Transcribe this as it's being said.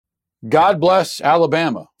God bless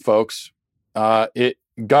Alabama, folks.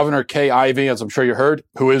 Governor Kay Ivey, as I'm sure you heard,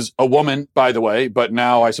 who is a woman, by the way, but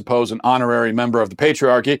now I suppose an honorary member of the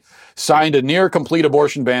patriarchy, signed a near-complete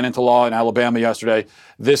abortion ban into law in Alabama yesterday.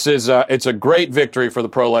 This is it's a great victory for the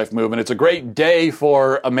pro-life movement. It's a great day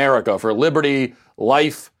for America, for liberty,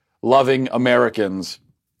 life-loving Americans.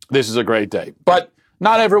 This is a great day. But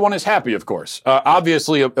not everyone is happy, of course.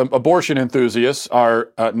 Obviously, abortion enthusiasts are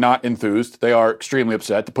not enthused. They are extremely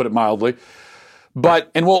upset, to put it mildly.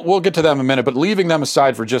 And we'll get to them in a minute, but leaving them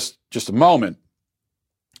aside for just a moment,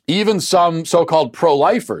 even some so-called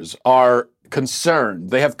pro-lifers are concerned.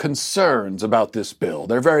 They have concerns about this bill.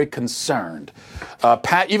 They're very concerned.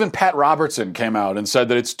 Even Pat Robertson came out and said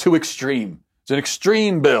that it's too extreme. It's an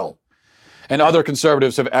extreme bill. And other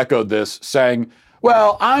conservatives have echoed this, saying,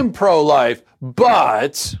 well, I'm pro-life,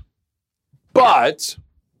 but,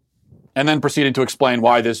 and then proceeding to explain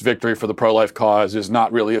why this victory for the pro-life cause is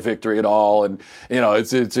not really a victory at all, and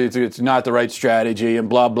it's not the right strategy, and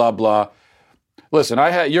blah blah blah. Listen,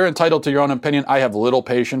 you're entitled to your own opinion. I have little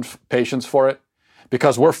patience for it,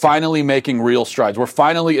 because we're finally making real strides. We're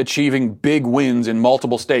finally achieving big wins in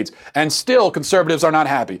multiple states, and still conservatives are not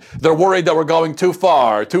happy. They're worried that we're going too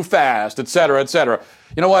far, too fast, et cetera, et cetera.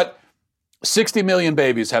 You know what? 60 million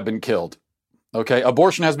babies have been killed. Okay,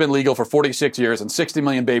 abortion has been legal for 46 years and 60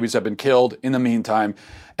 million babies have been killed in the meantime.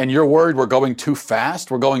 And you're worried we're going too fast?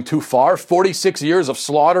 We're going too far? 46 years of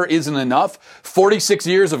slaughter isn't enough? 46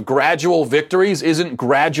 years of gradual victories isn't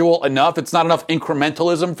gradual enough? It's not enough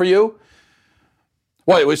incrementalism for you?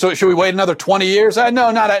 What, so should we wait another 20 years? No,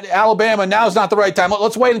 not at Alabama. Now's not the right time.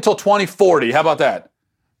 Let's wait until 2040. How about that?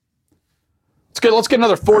 Let's get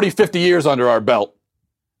another 40, 50 years under our belt.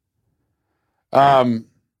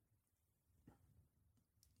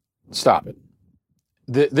 Stop it.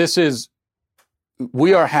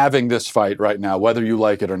 We are having this fight right now, whether you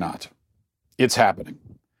like it or not. It's happening.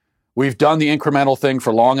 We've done the incremental thing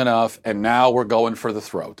for long enough, and now we're going for the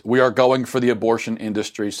throat. We are going for the abortion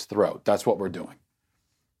industry's throat. That's what we're doing.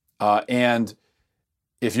 And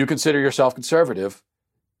if you consider yourself conservative,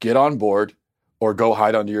 get on board or go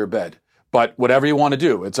hide under your bed. But whatever you want to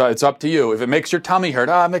do, it's up to you. If it makes your tummy hurt,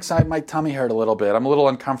 it makes my tummy hurt a little bit. I'm a little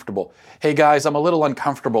uncomfortable. Hey guys, I'm a little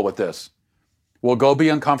uncomfortable with this. Well, go be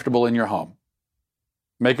uncomfortable in your home.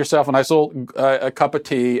 Make yourself a nice little a cup of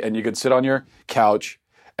tea, and you can sit on your couch,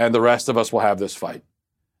 and the rest of us will have this fight.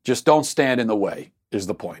 Just don't stand in the way, is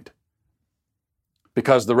the point.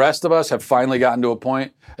 Because the rest of us have finally gotten to a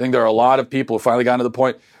point. I think there are a lot of people who finally gotten to the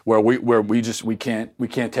point where we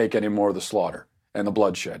can't take any more of the slaughter and the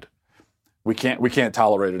bloodshed. We can't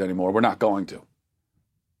tolerate it anymore. We're not going to.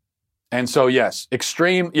 And so, yes,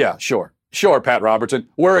 extreme. Yeah, sure, Pat Robertson.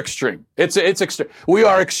 We're extreme. It's extreme. We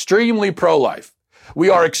are extremely pro-life. We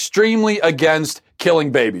are extremely against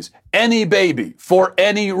killing babies. Any baby, for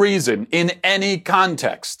any reason, in any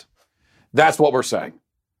context. That's what we're saying.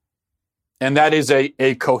 And that is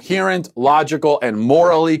a coherent, logical, and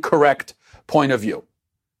morally correct point of view.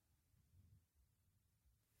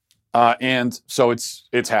 And so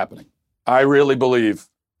it's happening. I really believe,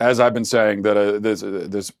 as I've been saying, that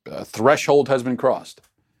this threshold has been crossed,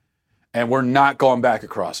 and we're not going back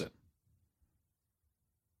across it.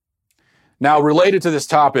 Now, related to this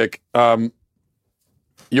topic,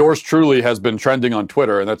 yours truly has been trending on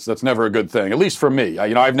Twitter, and that's never a good thing, at least for me.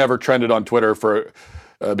 I've never trended on Twitter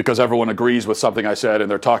because everyone agrees with something I said,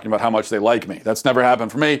 and they're talking about how much they like me. That's never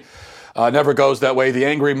happened for me. Never goes that way. The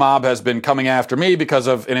angry mob has been coming after me because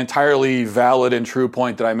of an entirely valid and true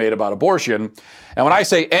point that I made about abortion. And when I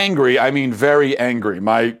say angry, I mean very angry.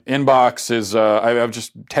 My inbox is, I have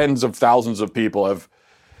just tens of thousands of people have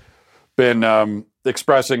been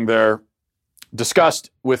expressing their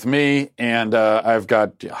disgust with me, and I've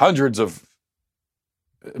got hundreds of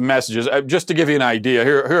messages. Just to give you an idea,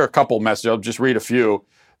 here are a couple messages. I'll just read a few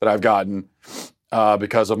that I've gotten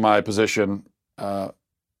because of my position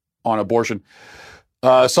on abortion.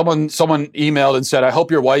 Someone emailed and said, "I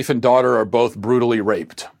hope your wife and daughter are both brutally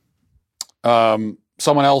raped." Someone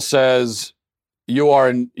else says, "You are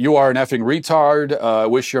an effing retard. I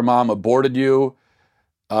wish your mom aborted you."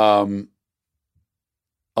 A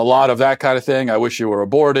lot of that kind of thing. "I wish you were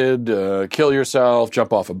aborted. Kill yourself.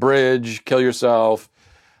 Jump off a bridge. Kill yourself."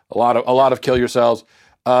 A lot of kill yourselves.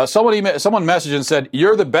 Someone messaged and said,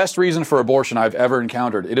 "You're the best reason for abortion I've ever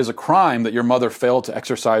encountered. It is a crime that your mother failed to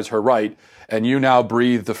exercise her right, and you now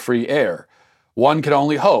breathe the free air. One can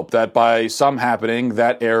only hope that by some happening,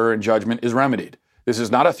 that error in judgment is remedied. This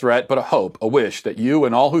is not a threat, but a hope, a wish that you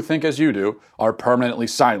and all who think as you do are permanently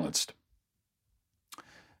silenced."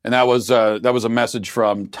 And that was a message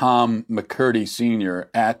from Tom McCurdy Sr.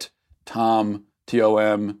 at Tom,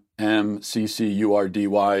 Tom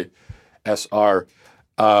MCCURDYSR.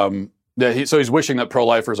 So he's wishing that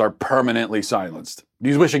pro-lifers are permanently silenced.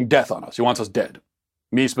 He's wishing death on us. He wants us dead.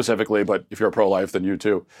 Me specifically, but if you're pro-life, then you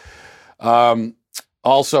too.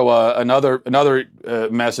 Also, another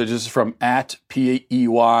message. This is from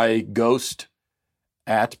 @PEY Ghost.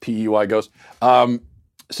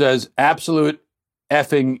 Says, absolute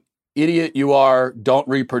effing idiot you are. Don't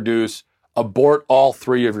reproduce. Abort all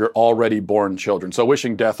 3 of your already born children. So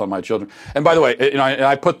wishing death on my children. And by the way,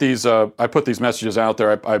 I put these messages out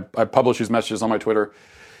there. I publish these messages on my Twitter,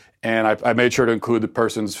 and I made sure to include the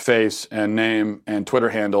person's face and name and Twitter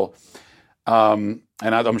handle. And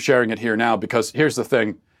I'm sharing it here now because here's the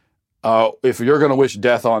thing. If you're going to wish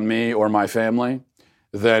death on me or my family,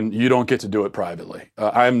 then you don't get to do it privately.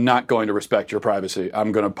 I'm not going to respect your privacy.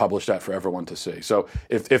 I'm going to publish that for everyone to see. So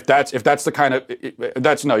if that's the kind of,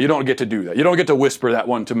 no, you don't get to do that. You don't get to whisper that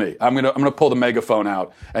one to me. I'm going to pull the megaphone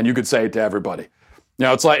out and you could say it to everybody. You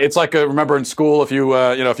know, it's like remember in school, if you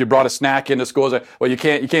brought a snack into school, it's like, well, you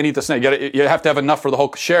can't eat the snack. You have to have enough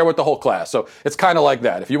for share with the whole class. So it's kind of like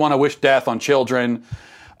that. If you want to wish death on children,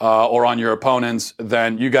 or on your opponents,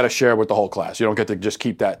 then you got to share with the whole class. You don't get to just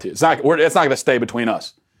keep that to you. It's not going to stay between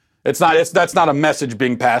us. That's not a message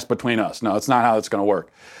being passed between us. No, it's not how it's going to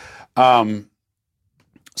work. So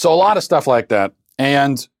a lot of stuff like that.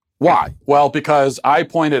 And why? Well, because I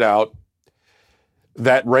pointed out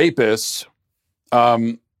that rapists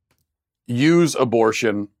use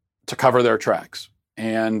abortion to cover their tracks,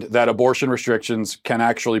 and that abortion restrictions can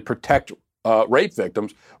actually protect rape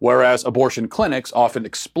victims, whereas abortion clinics often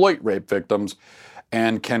exploit rape victims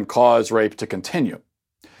and can cause rape to continue.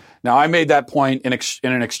 Now, I made that point in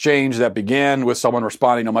an exchange that began with someone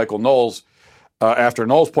responding to Michael Knowles after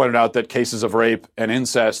Knowles pointed out that cases of rape and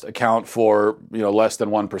incest account for less than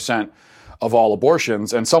 1% of all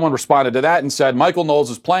abortions. And someone responded to that and said, Michael Knowles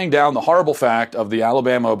is playing down the horrible fact of the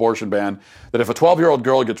Alabama abortion ban that if a 12-year-old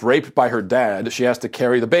girl gets raped by her dad, she has to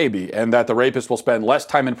carry the baby, and that the rapist will spend less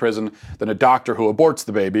time in prison than a doctor who aborts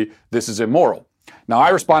the baby. This is immoral. Now, I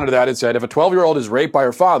responded to that and said, if a 12-year-old is raped by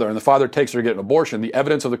her father and the father takes her to get an abortion, the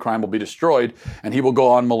evidence of the crime will be destroyed and he will go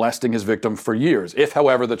on molesting his victim for years. If,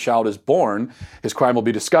 however, the child is born, his crime will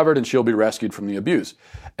be discovered and she'll be rescued from the abuse.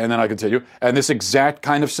 And then I continue. And this exact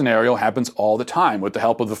kind of scenario happens all the time with the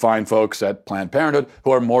help of the fine folks at Planned Parenthood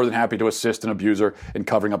who are more than happy to assist an abuser in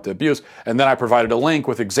covering up the abuse. And then I provided a link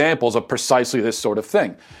with examples of precisely this sort of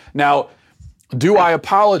thing. Now, do I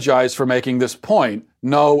apologize for making this point?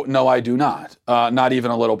 No, I do not. Not even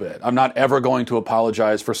a little bit. I'm not ever going to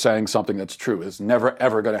apologize for saying something that's true. It's never,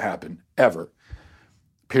 ever going to happen. Ever.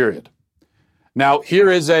 Period. Now,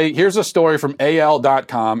 here's a story from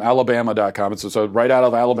AL.com, Alabama.com. It's right out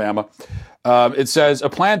of Alabama. It says, a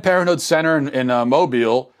Planned Parenthood center in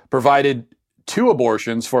Mobile provided 2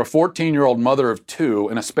 abortions for a 14-year-old mother of 2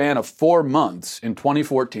 in a span of 4 months in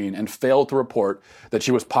 2014 and failed to report that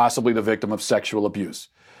she was possibly the victim of sexual abuse.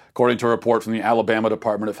 According to a report from the Alabama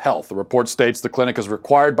Department of Health, the report states the clinic is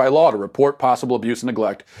required by law to report possible abuse and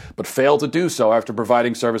neglect, but failed to do so after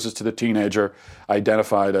providing services to the teenager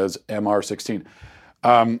identified as MR16.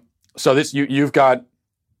 So you've got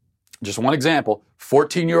just one example,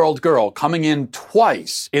 14-year-old girl coming in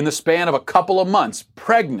twice in the span of a couple of months,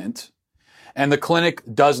 pregnant, and the clinic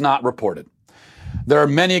does not report it. There are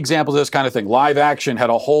many examples of this kind of thing. Live Action had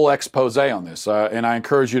a whole expose on this, and I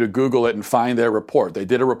encourage you to Google it and find their report. They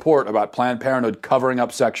did a report about Planned Parenthood covering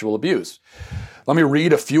up sexual abuse. Let me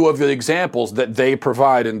read a few of the examples that they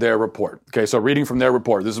provide in their report. Okay, so reading from their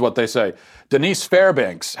report, this is what they say. Denise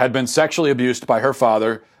Fairbanks had been sexually abused by her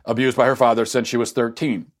father since she was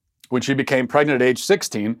 13. When she became pregnant at age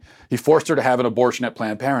 16, he forced her to have an abortion at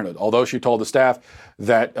Planned Parenthood. Although she told the staff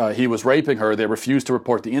that he was raping her, they refused to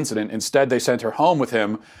report the incident. Instead, they sent her home with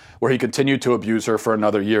him, where he continued to abuse her for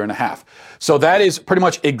another year and a half. So that is pretty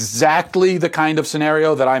much exactly the kind of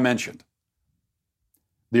scenario that I mentioned.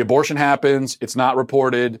 The abortion happens, it's not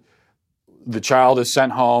reported, the child is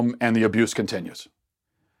sent home, and the abuse continues.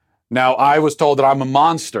 Now, I was told that I'm a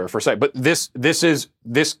monster for saying, but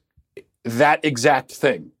that exact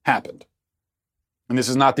thing happened. And this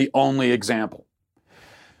is not the only example.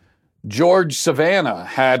 George Savannah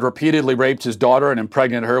had repeatedly raped his daughter and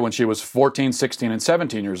impregnated her when she was 14, 16, and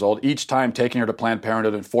 17 years old, each time taking her to Planned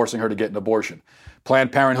Parenthood and forcing her to get an abortion.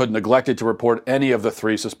 Planned Parenthood neglected to report any of the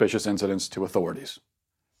 3 suspicious incidents to authorities.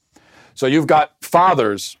 So you've got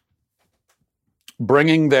fathers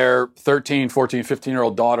bringing their 13, 14,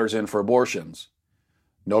 15-year-old daughters in for abortions.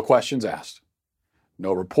 No questions asked.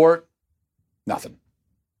 No report. Nothing.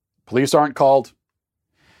 Police aren't called.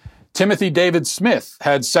 Timothy David Smith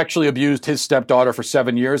had sexually abused his stepdaughter for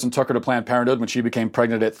 7 years and took her to Planned Parenthood when she became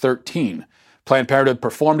pregnant at 13. Planned Parenthood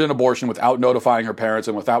performed an abortion without notifying her parents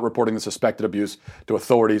and without reporting the suspected abuse to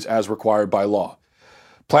authorities as required by law.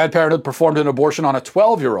 Planned Parenthood performed an abortion on a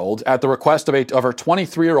 12-year-old at the request of her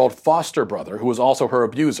 23-year-old foster brother, who was also her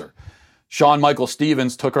abuser. Sean Michael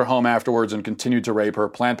Stevens took her home afterwards and continued to rape her.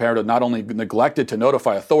 Planned Parenthood not only neglected to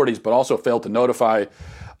notify authorities, but also failed to notify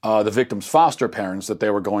the victim's foster parents that they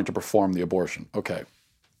were going to perform the abortion. Okay.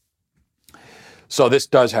 So this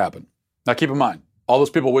does happen. Now keep in mind, all those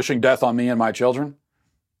people wishing death on me and my children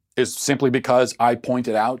is simply because I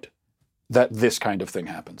pointed out that this kind of thing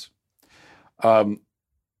happens. The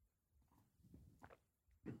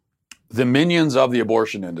minions of the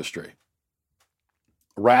abortion industry,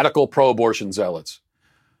 radical pro-abortion zealots,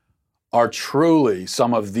 are truly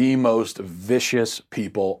some of the most vicious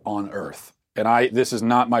people on earth. And this is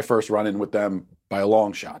not my first run-in with them by a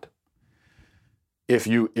long shot. If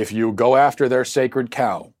you go after their sacred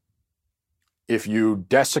cow, if you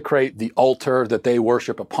desecrate the altar that they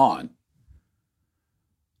worship upon,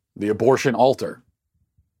 the abortion altar,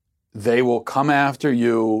 they will come after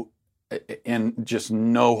you in just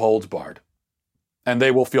no holds barred. And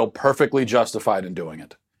they will feel perfectly justified in doing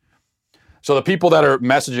it. So the people that are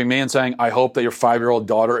messaging me and saying, I hope that your 5-year-old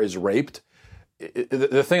daughter is raped,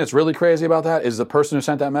 the thing that's really crazy about that is the person who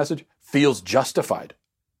sent that message feels justified,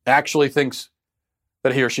 actually thinks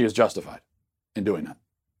that he or she is justified in doing that.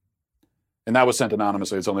 And that was sent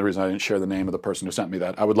anonymously. It's the only reason I didn't share the name of the person who sent me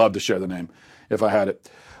that. I would love to share the name if I had it.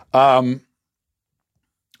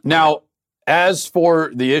 Now, as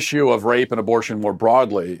for the issue of rape and abortion more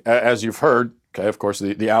broadly, as you've heard, okay, of course,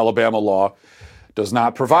 the Alabama law does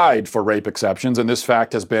not provide for rape exceptions, and this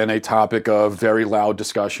fact has been a topic of very loud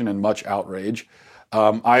discussion and much outrage.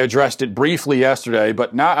 I addressed it briefly yesterday,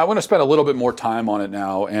 but now I want to spend a little bit more time on it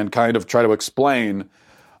now and kind of try to explain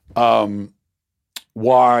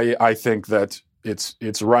why I think that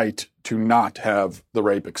it's right to not have the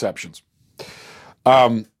rape exceptions.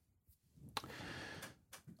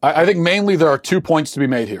 I think mainly there are 2 points to be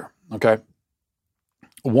made here, okay?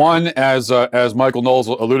 One, as Michael Knowles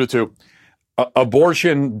alluded to,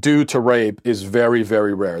 abortion due to rape is very,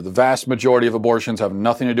 very rare. The vast majority of abortions have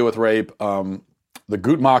nothing to do with rape. The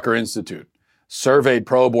Guttmacher Institute surveyed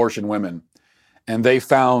pro-abortion women, and they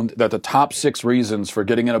found that the top 6 reasons for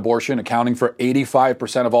getting an abortion, accounting for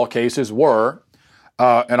 85% of all cases, were,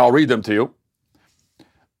 and I'll read them to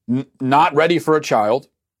you, not ready for a child,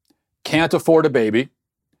 can't afford a baby,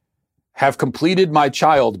 have completed my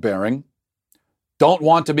childbearing, don't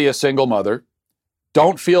want to be a single mother,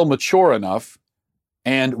 don't feel mature enough,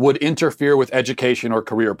 and would interfere with education or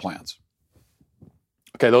career plans.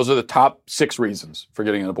 Okay, those are the top 6 reasons for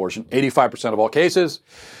getting an abortion, 85% of all cases,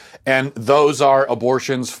 and those are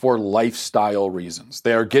abortions for lifestyle reasons.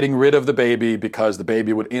 They are getting rid of the baby because the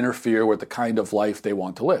baby would interfere with the kind of life they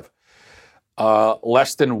want to live.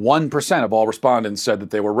 Less than 1% of all respondents said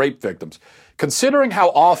that they were rape victims. Considering how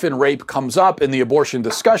often rape comes up in the abortion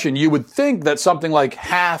discussion, you would think that something like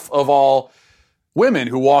half of all women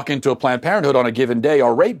who walk into a Planned Parenthood on a given day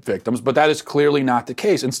are rape victims, but that is clearly not the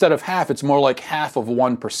case. Instead of half, it's more like half of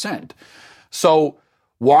 1%. So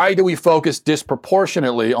why do we focus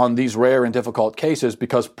disproportionately on these rare and difficult cases?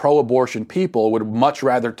 Because pro-abortion people would much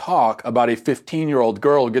rather talk about a 15-year-old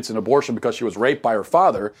girl who gets an abortion because she was raped by her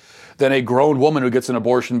father than a grown woman who gets an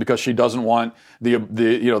abortion because she doesn't want the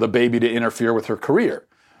baby to interfere with her career.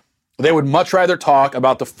 They would much rather talk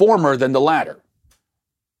about the former than the latter,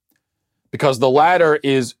 because the latter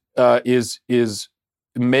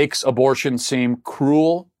makes abortion seem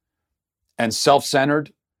cruel and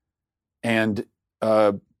self-centered and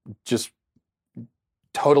just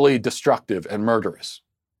totally destructive and murderous.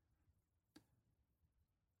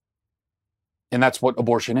 And that's what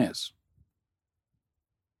abortion is.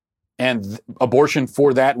 And abortion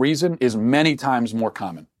for that reason is many times more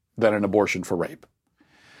common than an abortion for rape.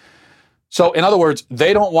 So in other words,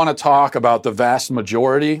 they don't want to talk about the vast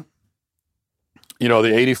majority,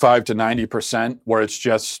 the 85 to 90%, where it's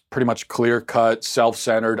just pretty much clear-cut,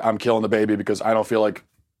 self-centered, I'm killing the baby because I don't feel like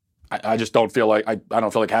I don't feel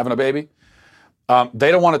like having a baby.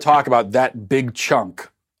 They don't want to talk about that big chunk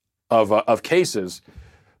of cases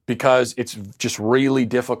because it's just really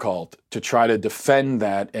difficult to try to defend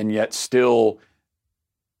that and yet still,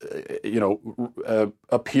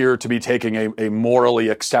 appear to be taking a morally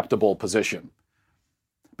acceptable position.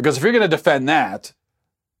 Because if you're going to defend that,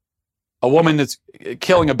 a woman that's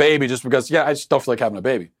killing a baby just because, I just don't feel like having a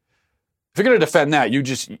baby. If you're going to defend that, you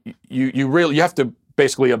have to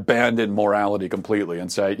basically abandon morality completely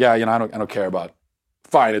and say, I don't care about it.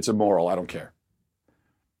 Fine, it's immoral. I don't care.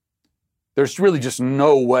 There's really just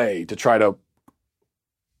no way to try to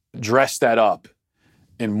dress that up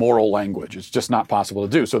in moral language. It's just not possible to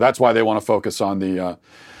do. So that's why they want to focus on the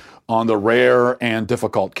rare and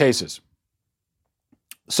difficult cases.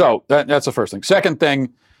 So that's the first thing. Second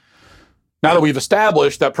thing, now that we've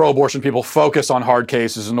established that pro-abortion people focus on hard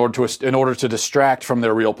cases in order to distract from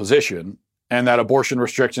their real position, and that abortion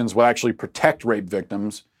restrictions will actually protect rape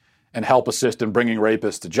victims and help assist in bringing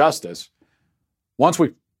rapists to justice, once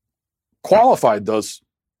we've qualified the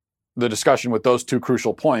discussion with those two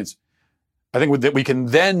crucial points, I think that we can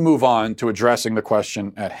then move on to addressing the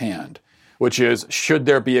question at hand, which is, should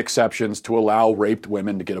there be exceptions to allow raped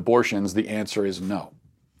women to get abortions? The answer is no.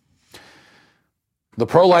 The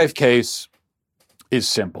pro-life case is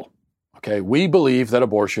simple. Okay, we believe that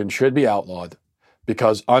abortion should be outlawed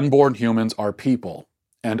because unborn humans are people,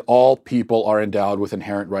 and all people are endowed with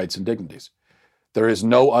inherent rights and dignities. There is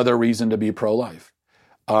no other reason to be pro-life.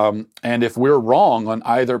 And if we're wrong on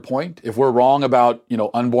either point, if we're wrong about,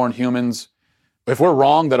 unborn humans, if we're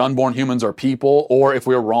wrong that unborn humans are people, or if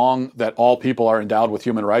we're wrong that all people are endowed with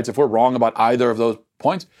human rights, if we're wrong about either of those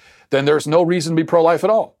points, then there's no reason to be pro-life at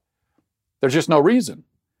all. There's just no reason.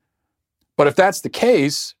 But if that's the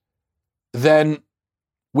case, then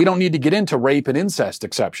we don't need to get into rape and incest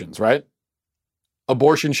exceptions, right?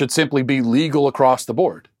 Abortion should simply be legal across the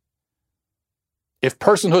board. If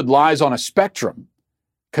personhood lies on a spectrum,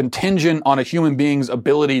 contingent on a human being's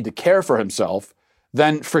ability to care for himself,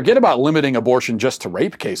 then forget about limiting abortion just to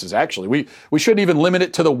rape cases, actually. We shouldn't even limit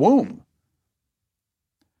it to the womb.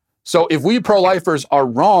 So if we pro-lifers are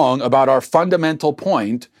wrong about our fundamental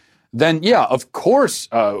point, then yeah, of course,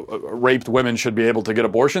 raped women should be able to get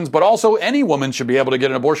abortions, but also any woman should be able to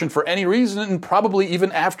get an abortion for any reason, and probably even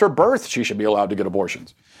after birth, she should be allowed to get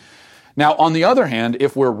abortions. Now, on the other hand,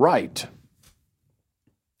 if we're right,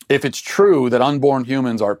 if it's true that unborn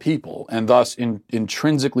humans are people and thus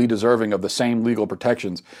intrinsically deserving of the same legal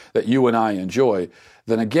protections that you and I enjoy,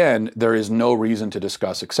 then again, there is no reason to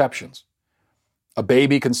discuss exceptions. A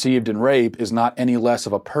baby conceived in rape is not any less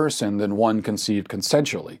of a person than one conceived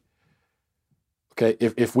consensually. Okay,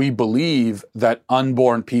 if we believe that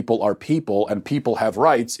unborn people are people and people have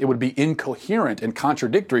rights, it would be incoherent and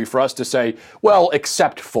contradictory for us to say, well,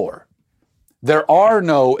 except for. There are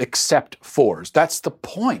no except fors. That's the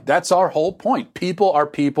point. That's our whole point. People are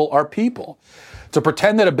people are people. To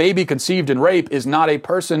pretend that a baby conceived in rape is not a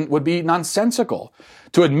person would be nonsensical.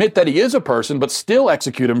 To admit that he is a person but still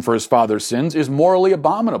execute him for his father's sins is morally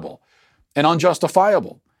abominable and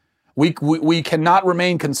unjustifiable. We cannot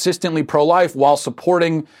remain consistently pro-life while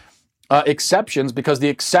supporting exceptions, because the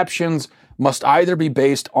exceptions must either be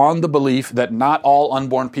based on the belief that not all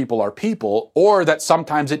unborn people are people, or that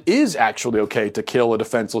sometimes it is actually okay to kill a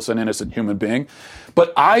defenseless and innocent human being.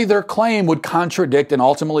 But either claim would contradict and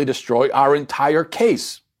ultimately destroy our entire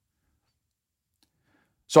case.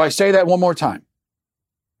 So I say that one more time.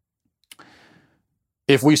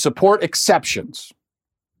 If we support exceptions,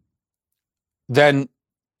 then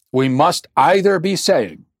we must either be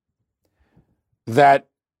saying that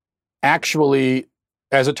actually,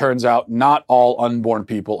 as it turns out, not all unborn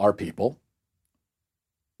people are people,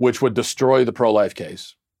 which would destroy the pro-life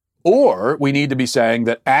case. Or we need to be saying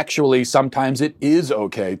that actually sometimes it is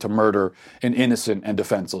okay to murder an innocent and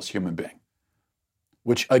defenseless human being,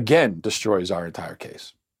 which again destroys our entire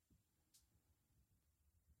case.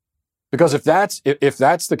 Because if that's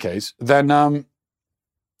the case, then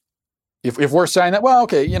if we're saying that, well,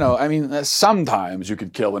 okay, sometimes you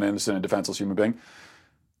could kill an innocent and defenseless human being,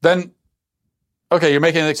 then okay, you're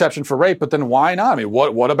making an exception for rape, but then why not? I mean,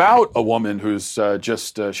 what about a woman who's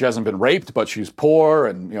she hasn't been raped, but she's poor,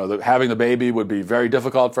 and having the baby would be very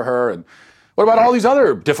difficult for her? And what about all these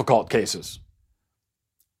other difficult cases?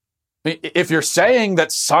 I mean, if you're saying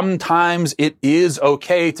that sometimes it is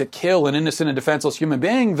okay to kill an innocent and defenseless human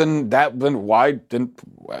being, then why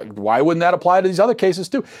wouldn't that apply to these other cases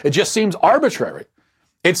too? It just seems arbitrary.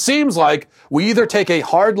 It seems like we either take a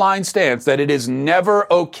hardline stance that it is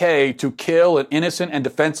never okay to kill an innocent and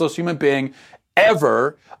defenseless human being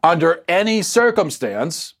ever under any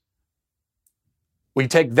circumstance. We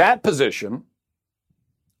take that position,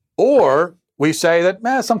 or we say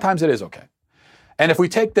that sometimes it is okay. And if we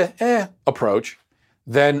take the approach,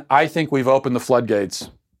 then I think we've opened the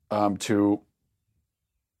floodgates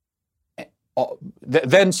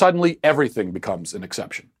then suddenly everything becomes an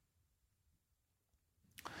exception.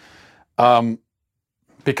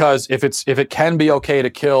 Because if it can be okay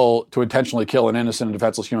to intentionally kill an innocent and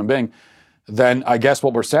defenseless human being, then I guess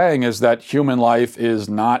what we're saying is that human life is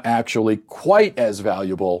not actually quite as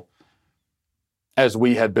valuable as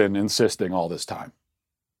we had been insisting all this time.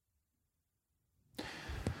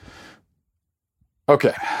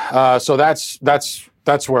 Okay, so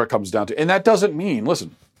that's where it comes down to, and that doesn't mean.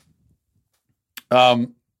 Listen, a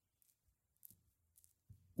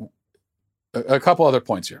couple other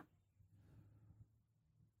points here.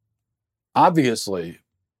 Obviously,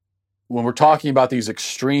 when we're talking about these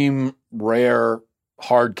extreme, rare,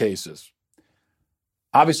 hard cases,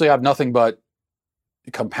 obviously I have nothing but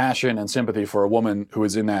compassion and sympathy for a woman who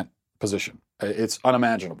is in that position. It's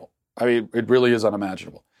unimaginable. I mean, it really is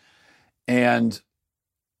unimaginable. And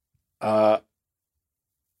as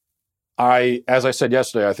I said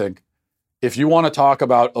yesterday, I think if you want to talk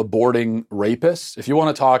about aborting rapists, if you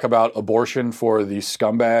want to talk about abortion for the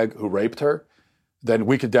scumbag who raped her, then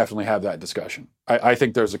we could definitely have that discussion. I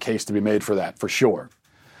think there's a case to be made for that, for sure,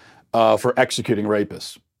 for executing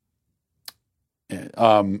rapists.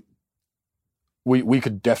 We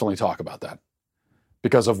could definitely talk about that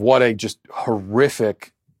because of what a just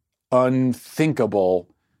horrific, unthinkable,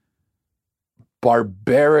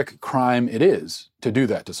 barbaric crime it is to do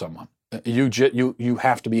that to someone. You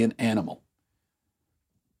have to be an animal.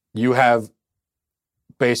 You have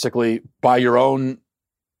basically, by your own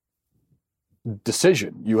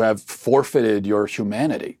decision, you have forfeited your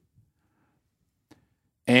humanity.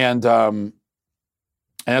 And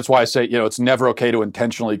that's why I say, it's never okay to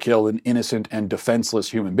intentionally kill an innocent and defenseless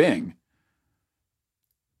human being.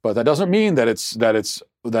 But that doesn't mean that it's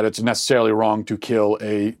necessarily wrong to kill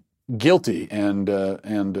a guilty and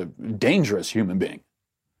dangerous human being.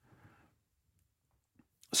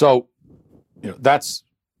 So, that's,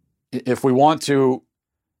 if we want to,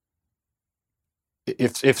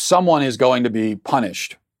 if someone is going to be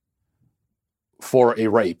punished for a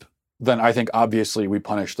rape, then I think obviously we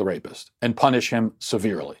punish the rapist and punish him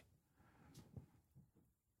severely.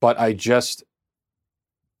 But I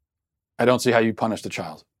don't see how you punish the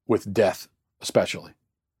child with death, especially.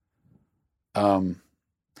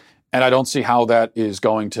 And I don't see how that is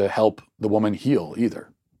going to help the woman heal either.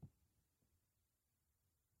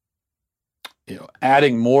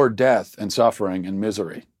 Adding more death and suffering and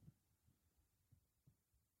misery.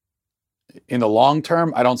 In the long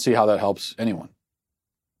term, I don't see how that helps anyone.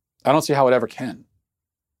 I don't see how it ever can.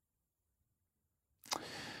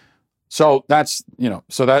 So that's an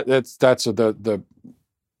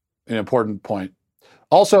important point.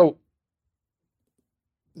 Also,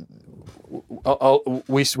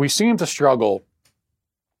 we seem to struggle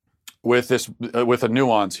with this with a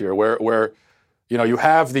nuance here, where you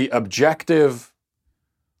have the objective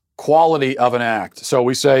quality of an act. So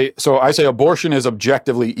I say abortion is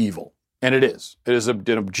objectively evil, and it is. It is an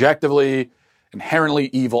objectively, inherently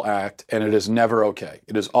evil act, and it is never okay.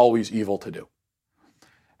 It is always evil to do.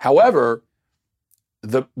 However,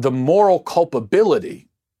 the moral culpability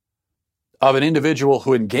of an individual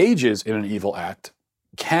who engages in an evil act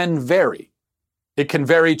can vary. It can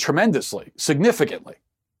vary tremendously, significantly.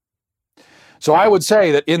 So I would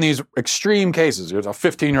say that in these extreme cases, there's a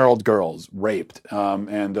 15-year-old girl is raped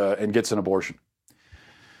and gets an abortion.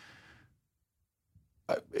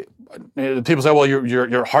 People say, well,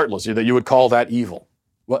 you're heartless, that you would call that evil.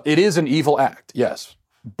 Well, it is an evil act, yes.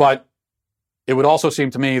 But it would also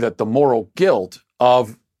seem to me that the moral guilt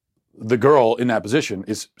of the girl in that position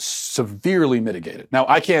is severely mitigated. Now,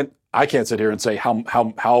 I can't sit here and say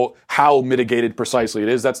how mitigated precisely it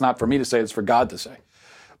is. That's not for me to say, it's for God to say.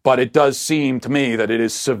 But it does seem to me that it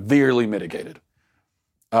is severely mitigated,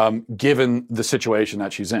 given the situation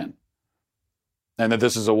that she's in. And that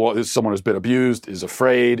this is someone who's been abused, is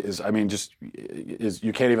afraid,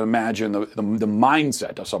 you can't even imagine the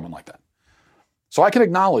mindset of someone like that. So I can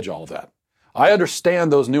acknowledge all of that. I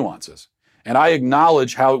understand those nuances. And I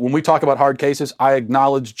acknowledge how, when we talk about hard cases, I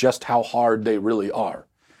acknowledge just how hard they really are.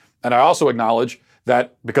 And I also acknowledge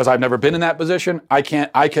that because I've never been in that position, I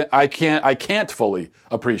can't fully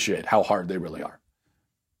appreciate how hard they really are.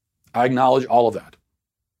 I acknowledge all of that.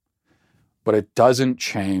 But it doesn't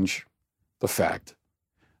change the fact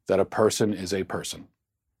that a person is a person.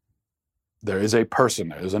 There is a person,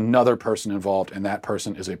 there's another person involved, and that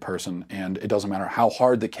person is a person, and it doesn't matter how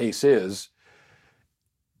hard the case is,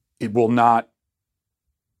 it will not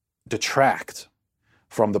detract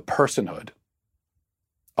from the personhood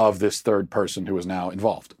of this third person who is now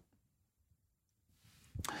involved.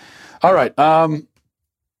 All right,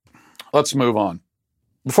 let's move on.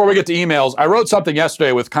 Before we get to emails, I wrote something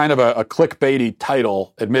yesterday with kind of a clickbaity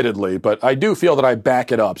title, admittedly, but I do feel that I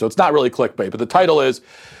back it up. So it's not really clickbait, but the title is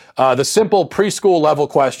the simple preschool level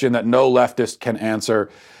question that no leftist can answer.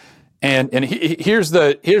 And here's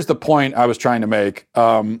the point I was trying to make.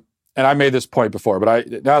 And I made this point before, but I'm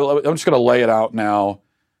just going to lay it out now,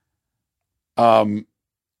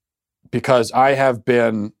 because I have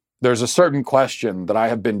been there's a certain question that I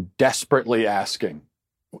have been desperately asking,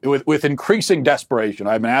 with increasing desperation.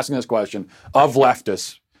 I've been asking this question of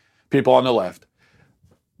leftists, people on the left,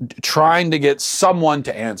 trying to get someone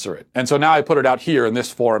to answer it. And so now I put it out here in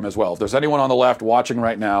this forum as well. If there's anyone on the left watching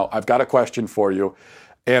right now, I've got a question for you.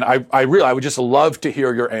 And I would just love to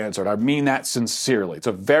hear your answer. And I mean that sincerely. It's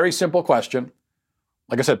a very simple question.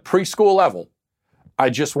 Like I said, preschool level. I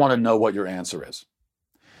just want to know what your answer is.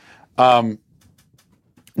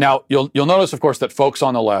 Now, you'll notice, of course, that folks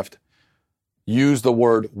on the left use the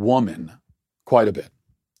word woman quite a bit.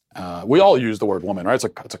 We all use the word woman, right?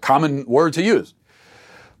 It's a common word to use.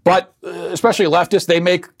 But especially leftists, they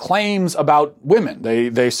make claims about women.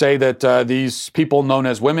 They say that these people known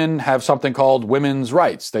as women have something called women's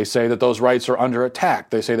rights. They say that those rights are under attack.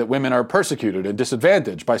 They say that women are persecuted and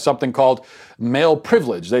disadvantaged by something called male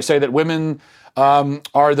privilege. They say that women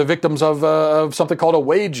are the victims of something called a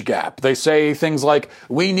wage gap. They say things like,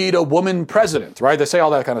 we need a woman president, right? They say all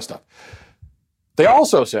that kind of stuff. They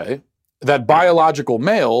also say that biological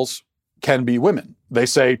males can be women. They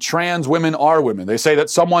say trans women are women. They say that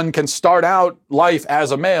someone can start out life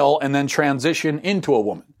as a male and then transition into a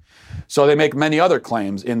woman. So they make many other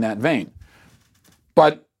claims in that vein.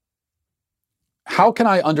 But how can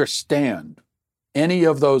I understand any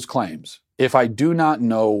of those claims if I do not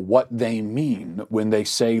know what they mean when they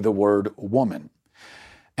say the word woman?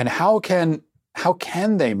 And how can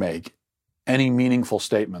they make any meaningful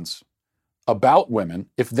statements about women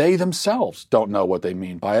if they themselves don't know what they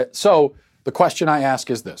mean by it? So the question I ask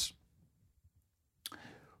is this: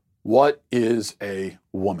 what is a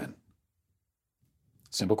woman?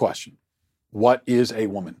 Simple question. What is a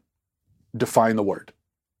woman? Define the word.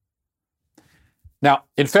 Now,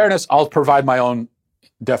 in fairness, I'll provide my own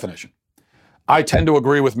definition. I tend to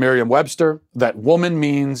agree with Merriam-Webster that woman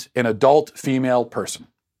means an adult female person.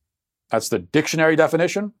 That's the dictionary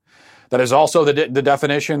definition. That is also the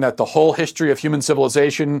definition that the whole history of human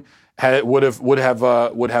civilization would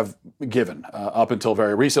have given up until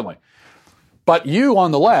very recently. But you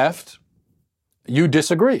on the left, you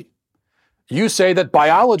disagree. You say that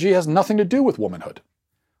biology has nothing to do with womanhood.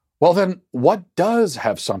 Well, then what does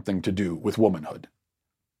have something to do with womanhood?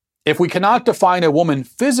 If we cannot define a woman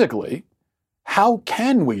physically, how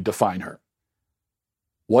can we define her?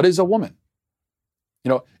 What is a woman? You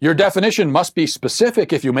know, your definition must be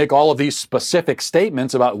specific if you make all of these specific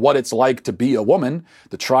statements about what it's like to be a woman,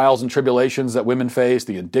 the trials and tribulations that women face,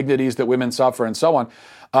 the indignities that women suffer, and so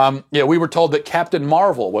on. We were told that Captain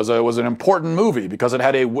Marvel was an important movie because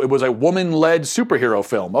it was a woman-led superhero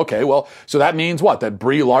film. Okay, well, so that means what? That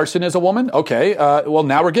Brie Larson is a woman? Okay, well,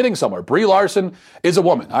 now we're getting somewhere. Brie Larson is a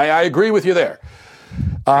woman. I agree with you there.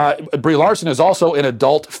 Brie Larson is also an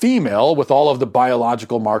adult female with all of the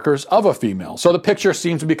biological markers of a female. So the picture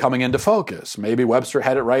seems to be coming into focus. Maybe Webster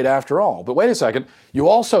had it right after all. But wait a second. You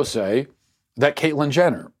also say that Caitlyn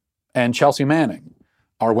Jenner and Chelsea Manning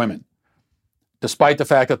are women, despite the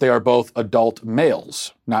fact that they are both adult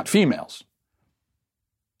males, not females.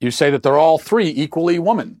 You say that they're all three equally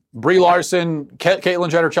women. Brie Larson, Caitlyn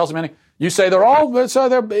Jenner, Chelsea Manning. You say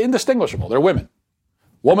they're indistinguishable. They're women.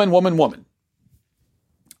 Woman, woman, woman.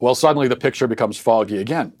 Well, suddenly the picture becomes foggy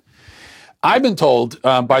again. I've been told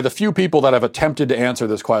by the few people that have attempted to answer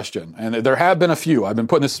this question, and there have been a few. I've been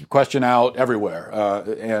putting this question out everywhere,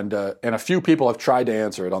 and a few people have tried to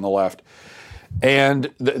answer it on the left.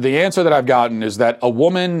 And the answer that I've gotten is that a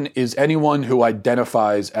woman is anyone who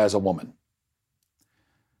identifies as a woman.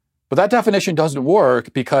 But that definition doesn't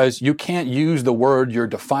work because you can't use the word you're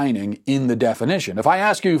defining in the definition. If I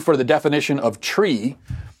ask you for the definition of tree,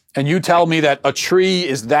 and you tell me that a tree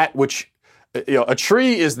is that which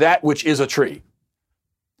is a tree.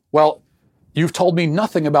 Well, you've told me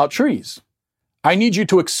nothing about trees. I need you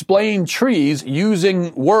to explain trees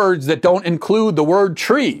using words that don't include the word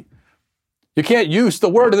tree. You can't use the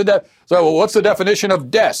word of the So what's the definition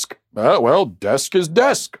of desk? Well, desk is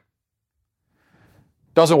desk.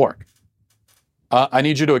 Doesn't work. I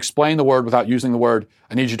need you to explain the word without using the word.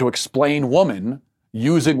 I need you to explain woman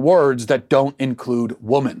using words that don't include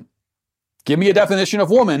woman. Give me a definition of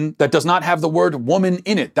woman that does not have the word woman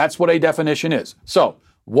in it. That's what a definition is. So,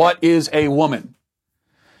 what is a woman?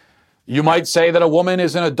 You might say that a woman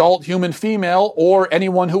is an adult human female or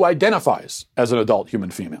anyone who identifies as an adult human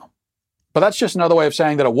female. But that's just another way of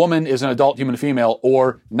saying that a woman is an adult human female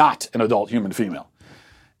or not an adult human female.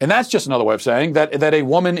 And that's just another way of saying that a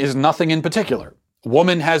woman is nothing in particular.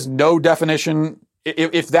 Woman has no definition.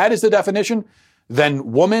 If that is the definition,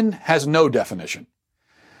 then woman has no definition.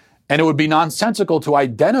 And it would be nonsensical to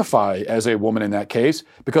identify as a woman in that case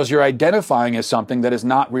because you're identifying as something that is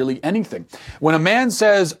not really anything. When a man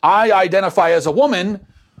says, I identify as a woman,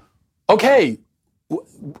 Okay,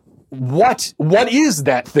 what is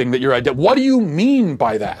that thing that you're identifying? What do you mean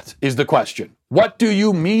by that is the question. What do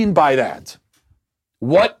you mean by that?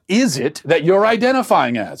 What is it that you're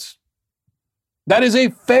identifying as? That is a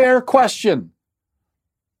fair question.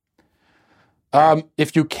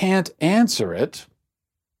 If you can't answer it,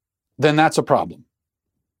 then that's a problem.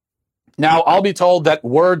 Now, I'll be told that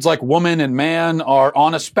words like woman and man are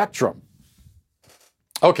on a spectrum.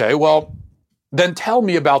 Okay, well, then tell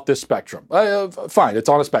me about this spectrum. Fine, it's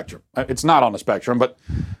on a spectrum. It's not on a spectrum, but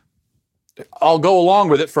I'll go along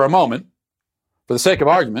with it for a moment, for the sake of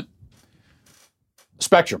argument.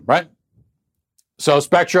 Spectrum, right? So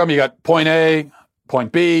spectrum, you got point A,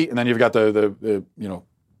 point B, and then you've got the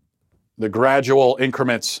gradual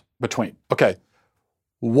increments between. Okay,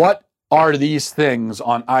 what are these things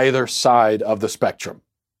on either side of the spectrum?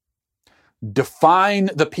 Define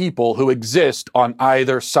the people who exist on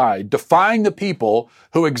either side. Define the people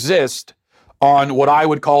who exist on what I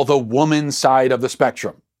would call the woman side of the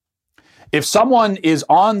spectrum. If someone is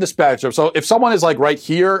on the spectrum, so if someone is like right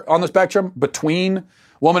here on the spectrum between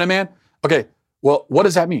woman and man, okay, well, what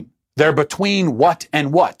does that mean? They're between what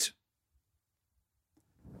and what?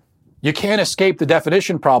 You can't escape the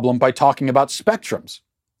definition problem by talking about spectrums.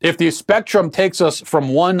 If the spectrum takes us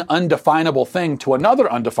from one undefinable thing to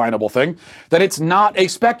another undefinable thing, then it's not a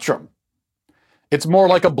spectrum. It's more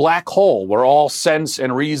like a black hole where all sense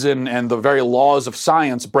and reason and the very laws of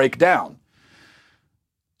science break down.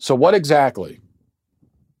 So what exactly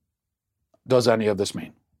does any of this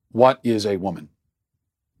mean? What is a woman?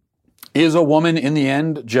 Is a woman in the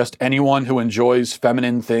end just anyone who enjoys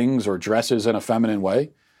feminine things or dresses in a feminine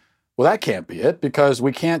way? Well, that can't be it, because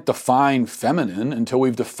we can't define feminine until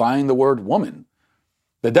we've defined the word woman.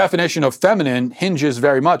 The definition of feminine hinges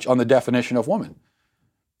very much on the definition of woman.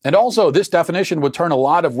 And also, this definition would turn a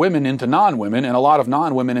lot of women into non-women and a lot of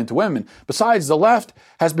non-women into women. Besides, the left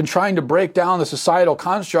has been trying to break down the societal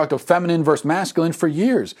construct of feminine versus masculine for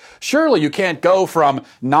years. Surely you can't go from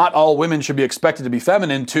not all women should be expected to be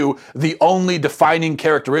feminine to the only defining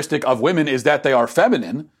characteristic of women is that they are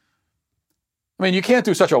feminine. I mean, you can't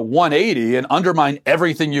do such a 180 and undermine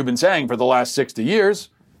everything you've been saying for the last 60 years.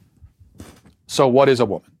 So what is a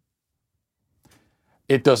woman?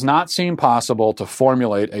 It does not seem possible to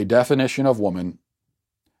formulate a definition of woman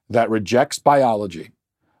that rejects biology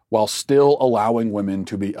while still allowing women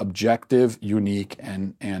to be objective, unique,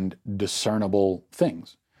 and discernible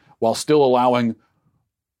things, while still allowing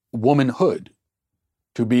womanhood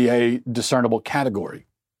to be a discernible category.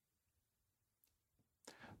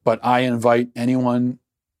 But I invite anyone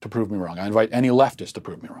to prove me wrong. I invite any leftist to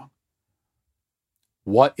prove me wrong.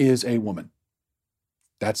 What is a woman?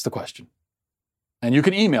 That's the question. And you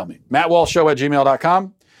can email me,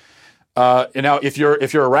 mattwalshshow@gmail.com. Now, if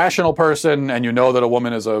you're a rational person and you know that a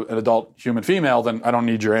woman is an adult human female, then I don't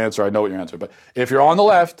need your answer. I know what your answer is. But if you're on the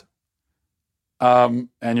left and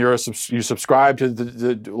you subscribe to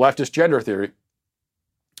the leftist gender theory,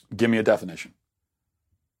 give me a definition.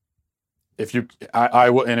 If you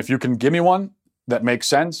can give me one that makes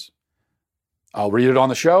sense, I'll read it on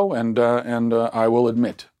the show, and I will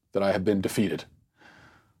admit that I have been defeated.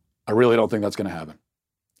 I really don't think that's going to happen.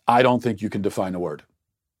 I don't think you can define a word.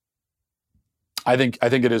 I think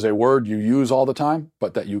it is a word you use all the time,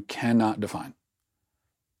 but that you cannot define.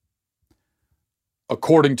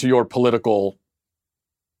 According to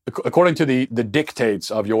the dictates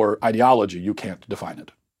of your ideology, you can't define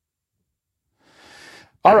it.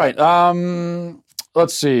 All right,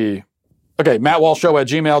 let's see. Okay,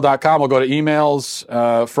 mattwalshshow@gmail.com. We'll go to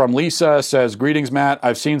emails from Lisa. Says, greetings, Matt.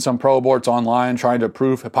 I've seen some pro-aborts online trying to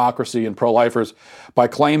prove hypocrisy in pro-lifers by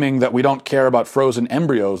claiming that we don't care about frozen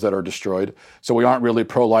embryos that are destroyed, so we aren't really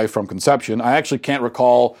pro-life from conception. I actually can't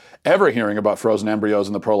recall ever hearing about frozen embryos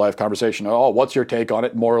in the pro-life conversation at all. What's your take on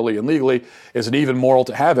it, morally and legally? Is it even moral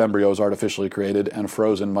to have embryos artificially created and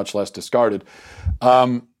frozen, much less discarded?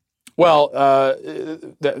 Well,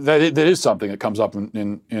 that is something that comes up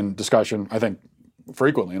in discussion, I think,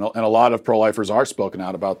 frequently, and a lot of pro-lifers are outspoken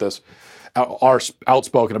about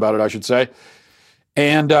it, I should say.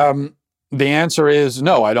 And the answer is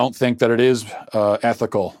no. I don't think that it is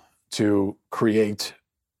ethical to create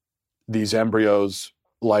these embryos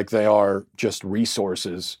like they are just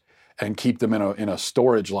resources and keep them in a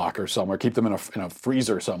storage locker somewhere, keep them in a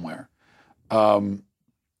freezer somewhere. I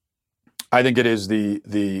think it is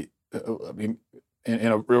I mean, in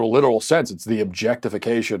a real literal sense, it's the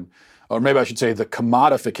objectification, or maybe I should say the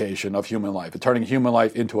commodification of human life, turning human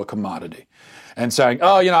life into a commodity, and saying,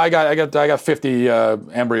 oh, I got 50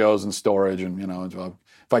 embryos in storage, and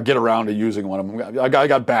if I get around to using one of them, I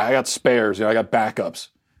got spares, I got backups.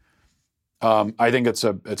 I think it's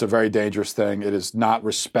a very dangerous thing. It is not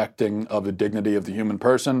respecting of the dignity of the human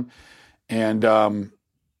person, and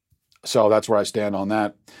so that's where I stand on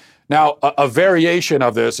that. Now, a variation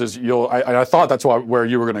of this is I thought that's where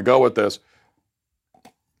you were going to go with this,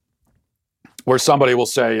 where somebody will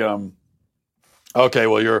say, okay,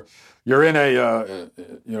 well you're in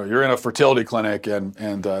a fertility clinic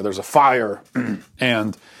and there's a fire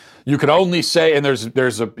and you can only say, and there's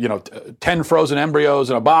 10 frozen embryos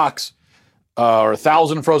in a box or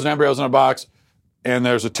 1,000 frozen embryos in a box, and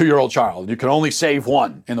there's a 2-year-old child. You can only save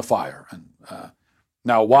one in the fire. And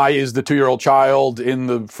now, why is the 2-year-old child in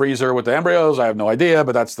the freezer with the embryos? I have no idea,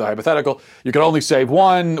 but that's the hypothetical. You can only save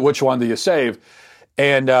one. Which one do you save?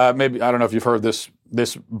 And maybe, I don't know if you've heard this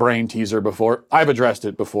brain teaser before. I've addressed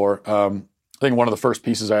it before. I think one of the first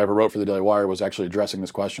pieces I ever wrote for the Daily Wire was actually addressing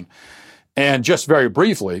this question. And just very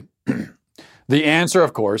briefly, the answer,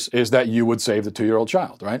 of course, is that you would save the 2-year-old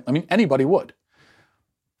child, right? I mean, anybody would.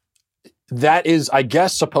 That is, I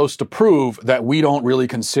guess, supposed to prove that we don't really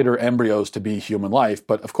consider embryos to be human life,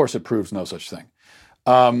 but of course it proves no such thing.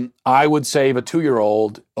 I would save a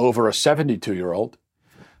 2-year-old over a 72-year-old.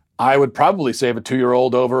 I would probably save a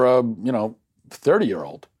 2-year-old over a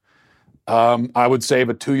 30-year-old. I would save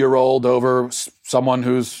a 2-year-old over someone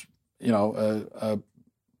who's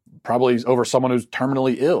probably over someone who's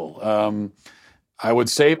terminally ill. I would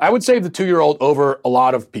save the 2-year-old over a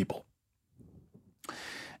lot of people.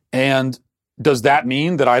 And does that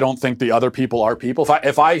mean that I don't think the other people are people?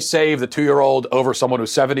 If I save the 2-year-old over someone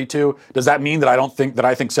who's 72, does that mean that I think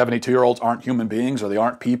 72-year-olds aren't human beings, or they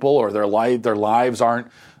aren't people, or their lives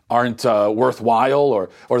aren't worthwhile,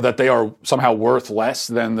 or that they are somehow worth less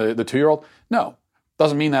than the 2-year-old? No,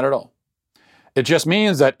 doesn't mean that at all. It just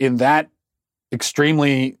means that in that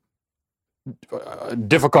extremely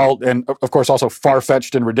difficult and, of course, also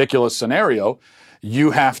far-fetched and ridiculous scenario,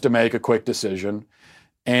 you have to make a quick decision.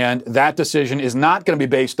 And that decision is not going to be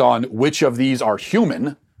based on which of these are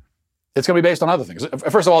human. It's going to be based on other things.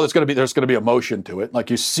 First of all, there's going to be emotion to it.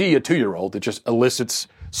 Like, you see a 2-year-old, it just elicits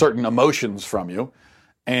certain emotions from you.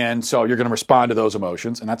 And so you're going to respond to those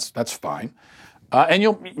emotions, and that's fine.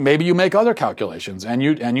 And maybe you make other calculations, and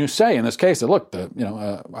you say in this case that, look, the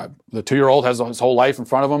 2-year-old has his whole life in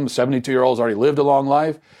front of him. The 72-year-old's already lived a long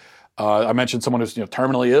life. I mentioned someone who's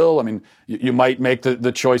terminally ill. I mean, you might make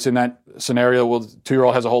the choice in that scenario. Well, the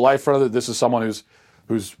 2-year-old has a whole life in front of it. This is someone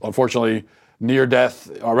who's unfortunately near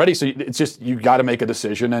death already. So it's just, you got to make a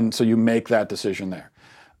decision, and so you make that decision there.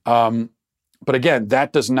 But again,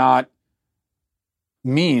 that does not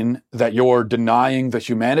mean that you're denying the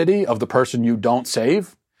humanity of the person you don't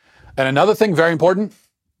save. And another thing very important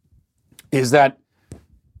is that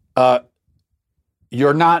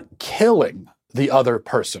you're not killing the other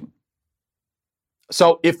person.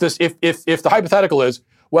 So if the hypothetical is,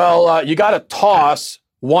 well, you got to toss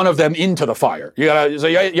one of them into the fire. You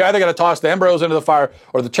either got to toss the embryos into the fire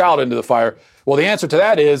or the child into the fire. Well, the answer to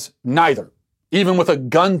that is neither. Even with a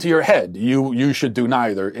gun to your head, you should do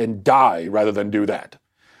neither and die rather than do that.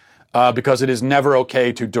 Because it is never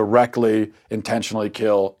okay to directly, intentionally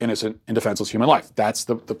kill innocent and defenseless human life. That's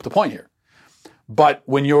the point here. But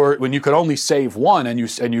when you could only save one and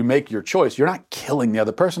you make your choice, you're not killing the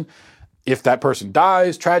other person. If that person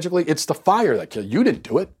dies tragically, it's the fire that killed you. You didn't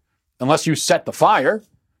do it unless you set the fire.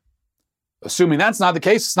 Assuming that's not the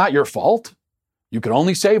case, it's not your fault. You can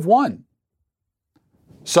only save one.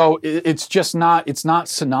 So it's not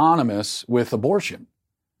synonymous with abortion.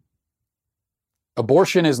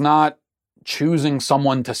 Abortion is not choosing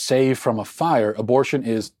someone to save from a fire. Abortion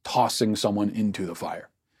is tossing someone into the fire.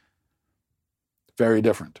 Very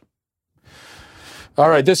different. All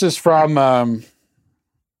right, this is from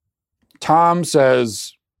Tom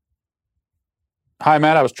says, "Hi,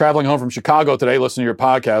 Matt. I was traveling home from Chicago today listening to your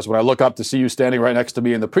podcast when I look up to see you standing right next to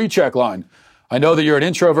me in the pre-check line. I know that you're an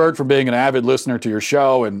introvert from being an avid listener to your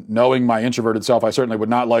show, and knowing my introverted self, I certainly would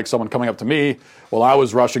not like someone coming up to me while I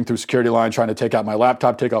was rushing through security line trying to take out my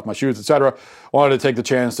laptop, take off my shoes, etc. Wanted to take the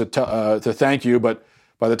chance to thank you, but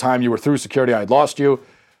by the time you were through security, I had lost you.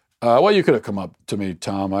 Well, you could have come up to me,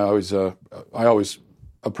 Tom. I always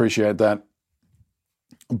appreciate that.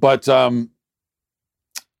 But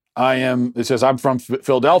it says, I'm from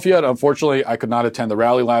Philadelphia, and unfortunately, I could not attend the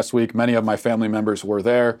rally last week. Many of my family members were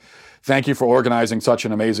there. Thank you for organizing such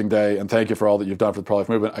an amazing day, and thank you for all that you've done for the pro-life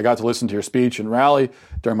movement. I got to listen to your speech and rally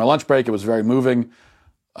during my lunch break. It was very moving.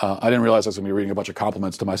 I didn't realize I was going to be reading a bunch of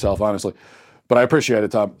compliments to myself, honestly, but I appreciate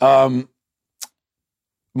it, Tom.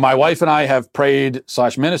 My wife and I have prayed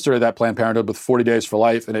 / ministered at that Planned Parenthood with 40 Days for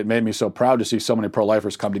Life, and it made me so proud to see so many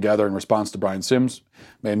pro-lifers come together in response to Brian Sims.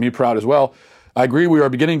 Made me proud as well. I agree we are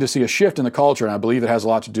beginning to see a shift in the culture, and I believe it has a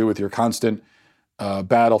lot to do with your constant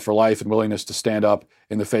battle for life and willingness to stand up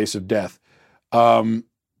in the face of death.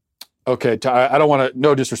 Okay, I don't want to,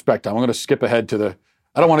 no disrespect, I'm going to skip ahead to the,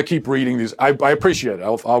 I don't want to keep reading these. I appreciate it.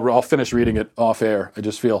 I'll finish reading it off air. I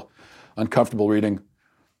just feel uncomfortable reading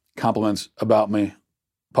compliments about me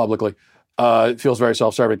publicly. It feels very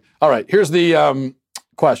self-serving. All right, here's the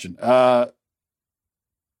question.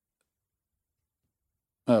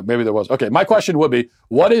 Maybe there was. Okay, my question would be,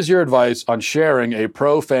 what is your advice on sharing a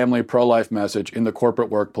pro-family, pro-life message in the corporate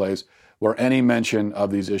workplace where any mention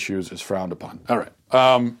of these issues is frowned upon? All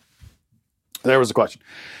right. There was a question.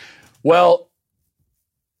 Well,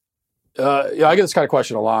 I get this kind of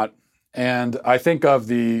question a lot. And I think of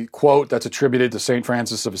the quote that's attributed to St.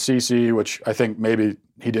 Francis of Assisi, which I think maybe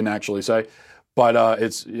he didn't actually say, but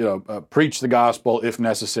it's, preach the gospel, if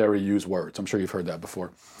necessary, use words. I'm sure you've heard that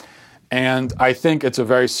before. And I think it's a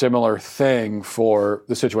very similar thing for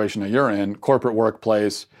the situation that you're in, corporate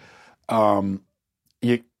workplace. You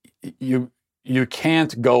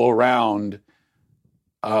can't go around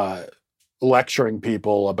lecturing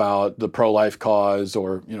people about the pro-life cause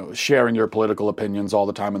or sharing your political opinions all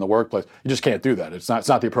the time in the workplace. You just can't do that. It's not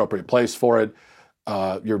the appropriate place for it.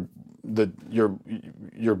 Your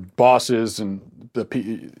bosses and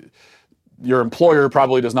your employer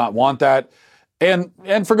probably does not want that. And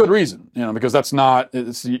for good reason, because that's not,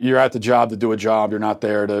 you're at the job to do a job. You're not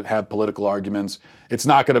there to have political arguments. It's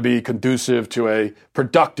not going to be conducive to a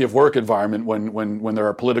productive work environment when there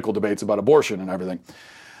are political debates about abortion and everything.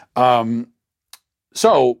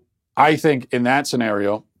 So I think in that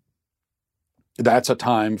scenario, that's a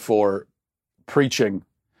time for preaching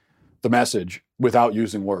the message without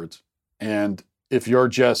using words. And if you're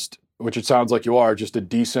just, which it sounds like you are, just a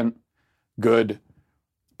decent, good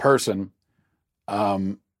person,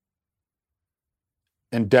 and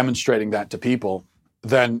demonstrating that to people,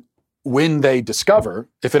 then when they discover,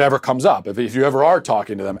 if it ever comes up, if you ever are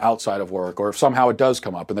talking to them outside of work, or if somehow it does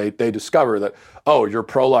come up and they discover that, oh, you're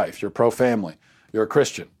pro-life, you're pro-family, you're a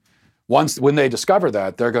Christian. When they discover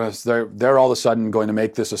that, they're all of a sudden going to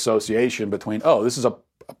make this association between, oh, this is a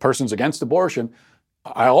person's against abortion,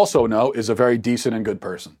 I also know is a very decent and good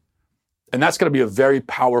person. And that's going to be a very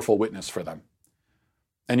powerful witness for them.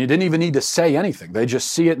 And you didn't even need to say anything. They just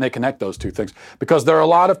see it and they connect those two things. Because there are a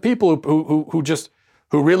lot of people who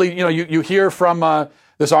really, you hear from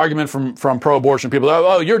this argument from pro-abortion people,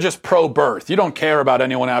 oh, you're just pro-birth. You don't care about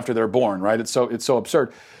anyone after they're born, right? It's so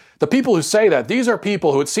absurd. The people who say that, these are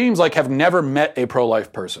people who it seems like have never met a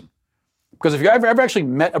pro-life person. Because if you ever actually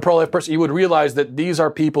met a pro-life person, you would realize that these are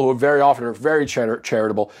people who very often are very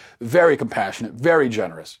charitable, very compassionate, very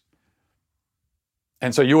generous.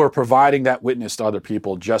 And so you are providing that witness to other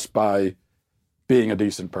people just by being a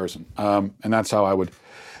decent person. And that's how I would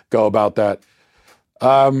go about that.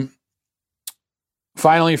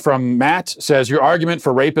 Finally, from Matt, says, your argument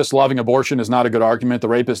for rapists loving abortion is not a good argument. The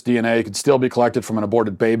rapist's DNA could still be collected from an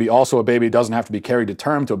aborted baby. Also, a baby doesn't have to be carried to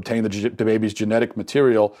term to obtain the baby's genetic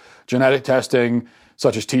material. Genetic testing,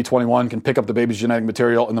 such as T21, can pick up the baby's genetic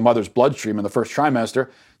material in the mother's bloodstream in the first trimester.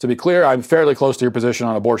 To be clear, I'm fairly close to your position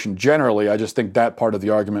on abortion generally. I just think that part of the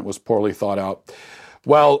argument was poorly thought out.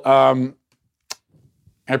 Well, I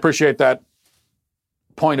appreciate that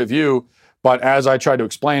point of view, but as I tried to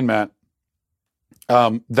explain, Matt,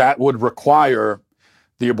 that would require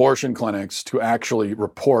the abortion clinics to actually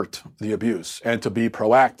report the abuse and to be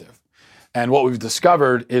proactive. And what we've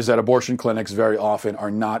discovered is that abortion clinics very often are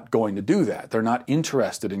not going to do that. They're not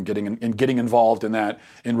interested in getting involved in that,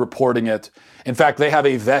 in reporting it. In fact, they have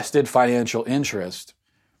a vested financial interest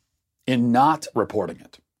in not reporting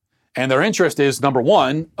it. And their interest is, number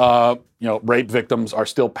one, rape victims are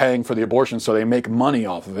still paying for the abortion, so they make money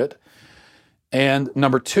off of it. And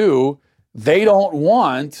number two, they don't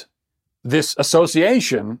want this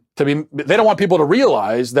association to be, they don't want people to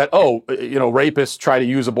realize that, rapists try to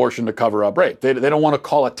use abortion to cover up rape. They don't want to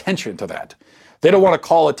call attention to that. They don't want to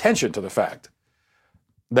call attention to the fact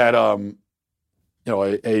that,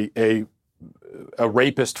 a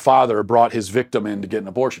rapist father brought his victim in to get an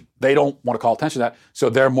abortion. They don't want to call attention to that, so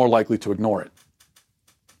they're more likely to ignore it.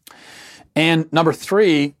 And number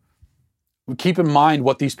three, keep in mind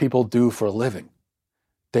what these people do for a living.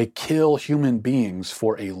 They kill human beings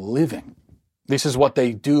for a living. This is what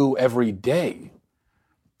they do every day.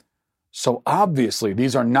 So obviously,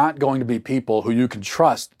 these are not going to be people who you can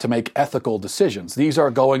trust to make ethical decisions. These are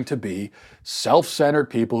going to be self-centered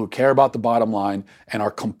people who care about the bottom line and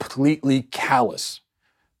are completely callous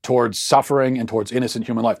towards suffering and towards innocent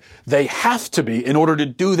human life. They have to be in order to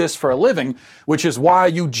do this for a living, which is why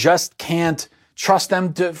you just can't trust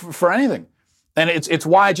them for anything. And it's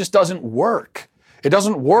why it just doesn't work. It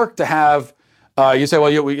doesn't work to have, you say, well,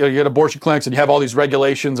 you get abortion clinics and you have all these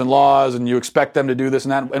regulations and laws and you expect them to do this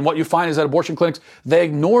and that. And what you find is that abortion clinics, they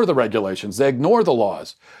ignore the regulations. They ignore the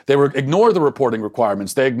laws. They ignore the reporting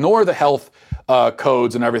requirements. They ignore the health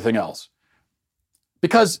codes and everything else.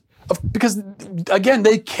 Because again,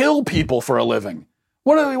 they kill people for a living.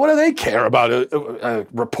 What do they care about? A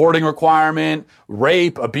reporting requirement,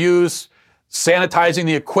 rape, abuse, sanitizing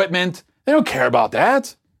the equipment? They don't care about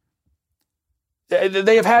that.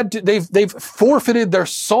 They've forfeited their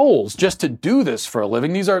souls just to do this for a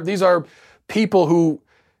living. These are people who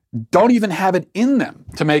don't even have it in them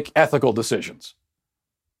to make ethical decisions,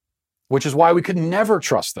 which is why we could never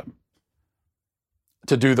trust them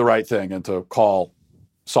to do the right thing and to call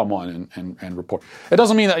someone and report. It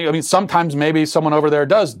doesn't mean that, sometimes maybe someone over there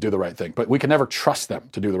does do the right thing, but we can never trust them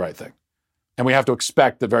to do the right thing. And we have to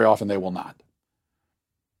expect that very often they will not.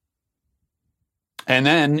 And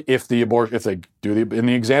then if they do in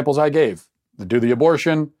the examples I gave, they do the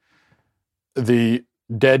abortion, the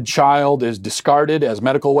dead child is discarded as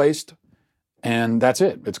medical waste, and that's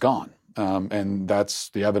it. It's gone. And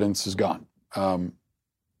the evidence is gone. A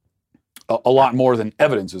lot more than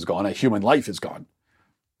evidence is gone. A human life is gone.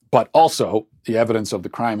 But also, the evidence of the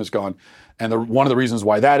crime is gone. And one of the reasons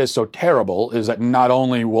why that is so terrible is that not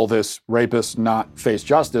only will this rapist not face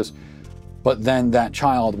justice, but then that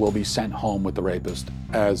child will be sent home with the rapist,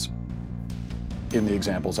 as in the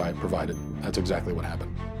examples I provided. That's exactly what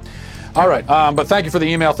happened. All right, but thank you for the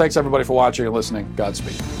email. Thanks, everybody, for watching and listening.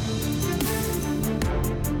 Godspeed.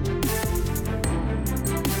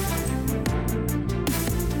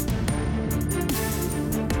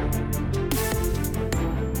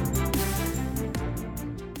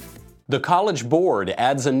 The College Board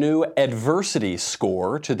adds a new adversity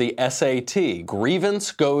score to the SAT.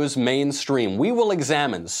 Grievance goes mainstream. We will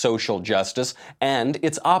examine social justice and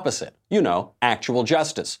its opposite. Actual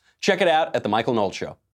justice. Check it out at The Michael Knowles Show.